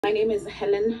My name is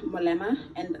Helen Molema,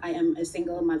 and I am a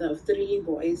single mother of 3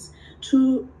 boys,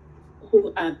 2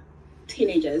 who are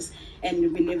teenagers,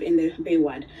 and we live in the Bay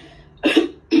Ward.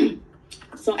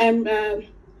 So I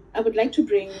would like to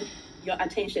bring your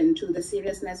attention to the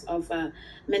seriousness of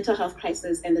mental health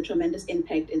crisis and the tremendous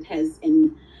impact it has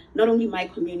in not only my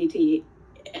community,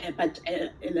 but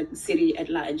in the city at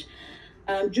large.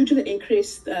 Due to the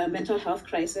increased mental health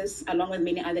crisis, along with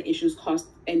many other issues caused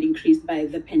and increased by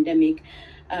the pandemic,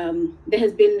 there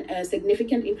has been a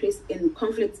significant increase in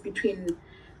conflicts between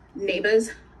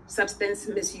neighbors, substance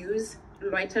misuse,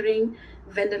 loitering,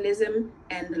 vandalism,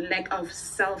 and lack of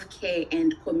self-care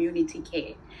and community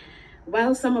care.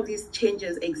 While some of these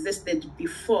changes existed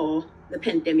before the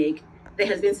pandemic, there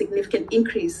has been significant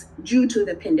increase due to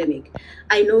the pandemic.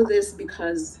 I know this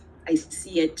because I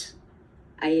see it,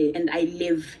 and I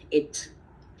live it.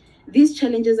 These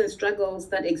challenges and struggles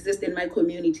that exist in my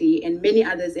community and many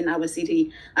others in our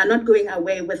city are not going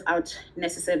away without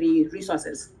necessary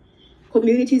resources.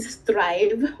 Communities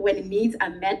thrive when needs are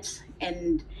met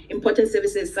and important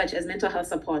services such as mental health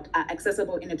support are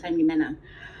accessible in a timely manner.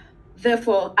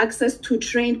 Therefore, access to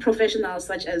trained professionals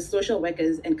such as social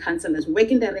workers and counselors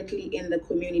working directly in the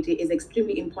community is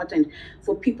extremely important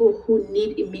for people who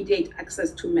need immediate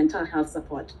access to mental health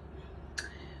support.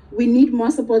 We need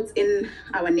more support in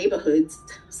our neighborhoods,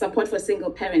 support for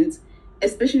single parents,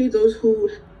 especially those who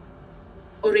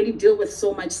already deal with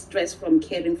so much stress from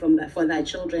caring for their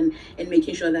children and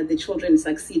making sure that the children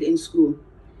succeed in school.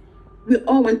 We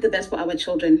all want the best for our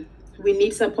children. We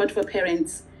need support for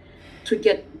parents to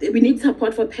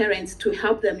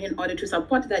help them in order to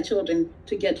support their children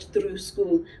to get through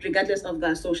school, regardless of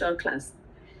their social class.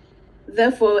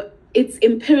 Therefore, it's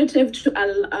imperative to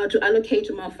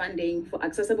allocate more funding for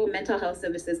accessible mental health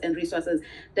services and resources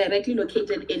directly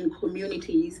located in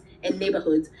communities and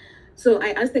neighborhoods. So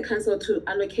I ask the council to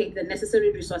allocate the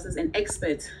necessary resources and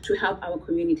experts to help our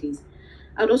communities.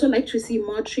 I would also like to see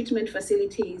more treatment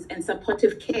facilities and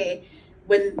supportive care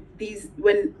when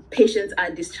patients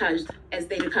are discharged as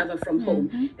they recover from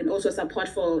home, and also support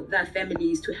for their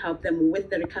families to help them with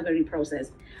the recovery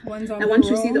process. I want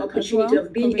to see the opportunity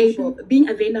of being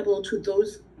available to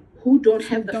those who don't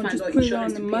have the funds or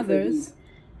insurance to pay for these.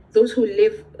 Those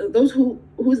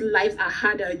whose lives are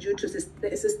harder due to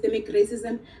systemic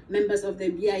racism, members of the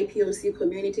BIPOC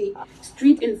community,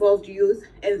 street-involved youth,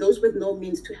 and those with no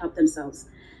means to help themselves.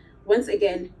 Once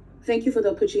again, thank you for the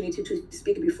opportunity to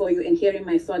speak before you and hearing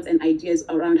my thoughts and ideas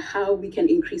around how we can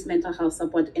increase mental health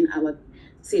support in our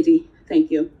city.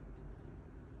 Thank you.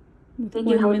 Thank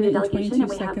you, Helen, for the delegation. And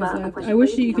we have a question. I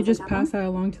wish you could just pass that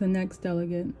along to the next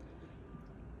delegate.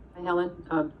 Hi, Helen.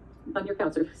 I'm your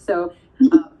counselor. So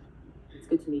it's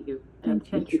good to meet you. And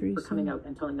thank you for coming out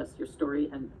and telling us your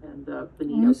story and the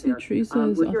need out there. Teresa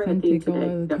is we're hearing a theme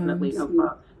today, definitely,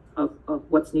 of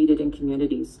what's needed in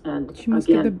communities. And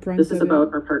again, this is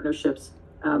about our partnerships.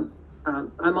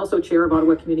 I'm also chair of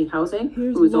Ottawa Community Housing,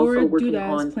 who is also working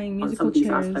on some of these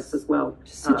aspects as well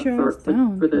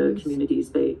for the communities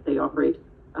they operate.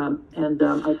 I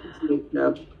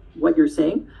appreciate what you're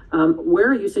saying. Where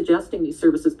are you suggesting these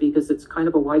services? Because it's kind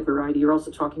of a wide variety. You're also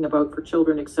talking about for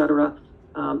children, etc.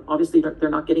 Obviously, they're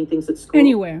not getting things at school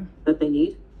anywhere that they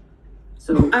need.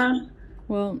 So,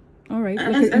 well. All right,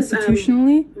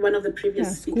 institutionally, one of the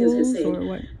previous speakers has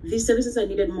said, these services are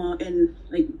needed more in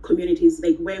communities,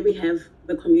 like where we have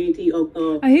the community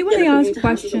or I hate when they ask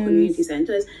questions. Community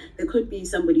centers. There could be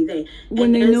somebody there.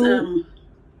 When they know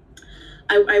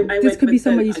this could be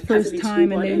somebody's first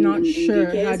time and they're not sure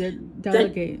how to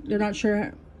delegate. They're not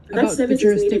sure about the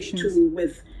jurisdictions. Too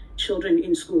with children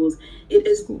in schools, it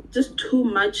is just too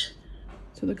much.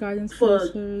 So the guidance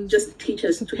for just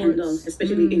teachers to handle,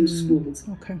 especially in schools.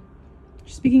 Okay.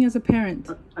 Speaking as a parent,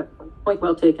 point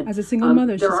well taken. As a single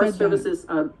mother, there are services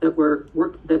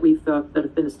that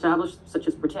have been established, such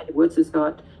as Britannia Woods has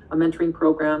got a mentoring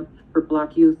program for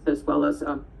Black youth as well as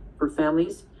for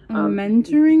families. A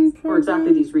mentoring program for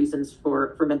exactly these reasons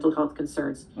for mental health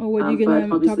concerns. Oh, what are you gonna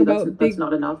talk about? That's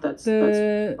not enough. That's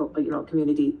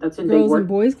community. That's in Girls and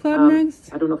Boys Club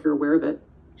next. I don't know if you're aware of it.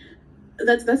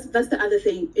 That's the other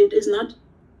thing. It is not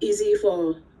easy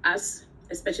for us,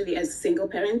 especially as single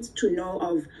parents, to know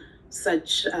of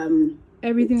such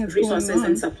everything that's resources going on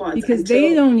and support because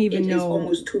they don't even know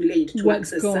almost too late to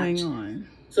what's access going such. on.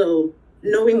 So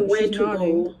knowing where to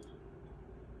go.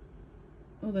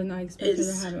 Well, then I expect her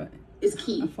to have is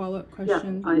key. A follow-up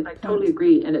question. Yeah, I totally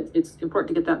agree, and it's important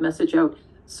to get that message out.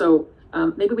 So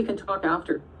maybe we can talk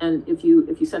after. And if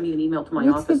you send me an email to my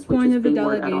office, what's the point of the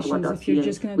delegations if you're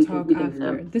just going to talk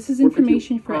after? This is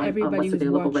information for everybody who's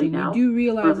watching. You do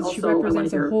realize that she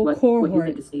represents a whole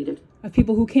cohort of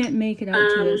people who can't make it out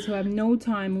to this, who have no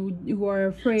time, who are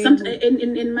afraid.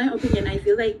 In my opinion, I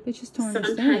feel like they just don't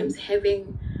sometimes understand.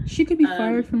 having she could be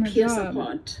fired from her peer job.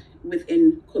 Support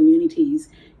within communities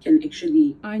can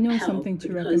actually I know help something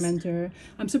to recommend to her.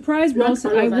 I'm surprised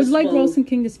Ralston. I would like Ralston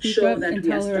King to speak up and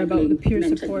tell her about the peer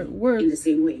support work in the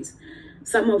same ways.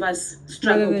 Some of us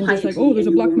struggle rather than quietly, just like, oh, there's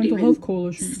a Black and mental health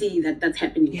coalition. See that's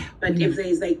happening. Yeah, but if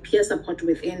there's like peer support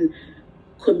within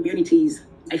communities,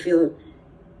 I feel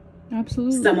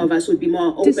absolutely some of us would be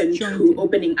more open to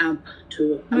opening up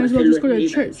to might as well just go to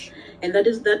church. And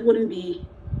that wouldn't be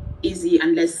easy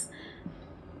unless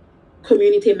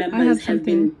community members have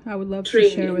been I would love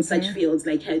trained to share in with such her. Fields,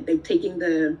 like taking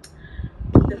the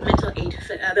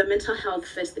mental health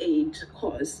first aid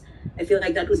course. I feel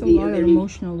like that would be a very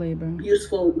emotional labor,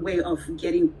 useful way of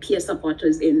getting peer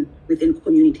supporters within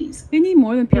communities. They need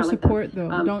more than peer support, though,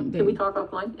 don't they? Can we talk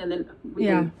offline and then we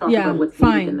can talk about what's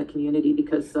needed in the community?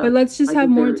 Because but let's just have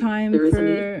more time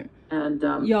for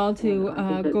y'all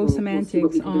to go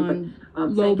semantics on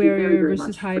low barrier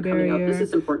versus high barrier,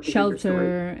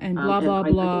 shelter, and blah blah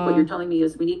blah. What you're telling me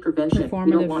is we need prevention.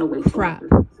 We don't want to waste crap.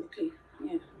 Okay.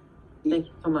 Yeah. Thank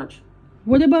you so much.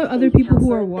 What about other people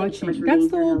who are watching? That's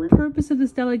the whole purpose of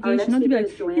this delegation. Not to be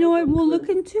like, you know what, we'll look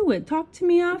into it. Talk to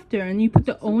me after. And you put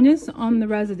the onus on the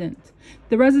resident.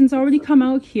 The residents already come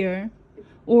out here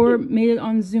or made it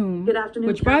on Zoom.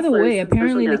 Which, by the way,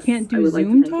 apparently they can't do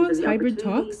Zoom talks, hybrid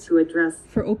talks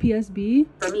for OPSB.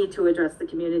 For me to address the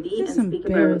community and speak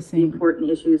about the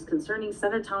important issues concerning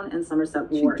Centertown and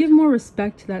Somerset Ward. Should give more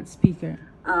respect to that speaker.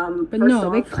 But no,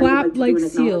 they clap like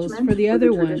seals for the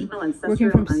other one,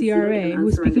 working from CRA,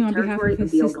 who's speaking on behalf of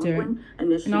his sister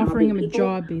and offering him a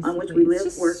job, basically.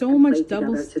 It's just so much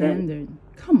double standard.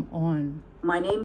 Come on. My name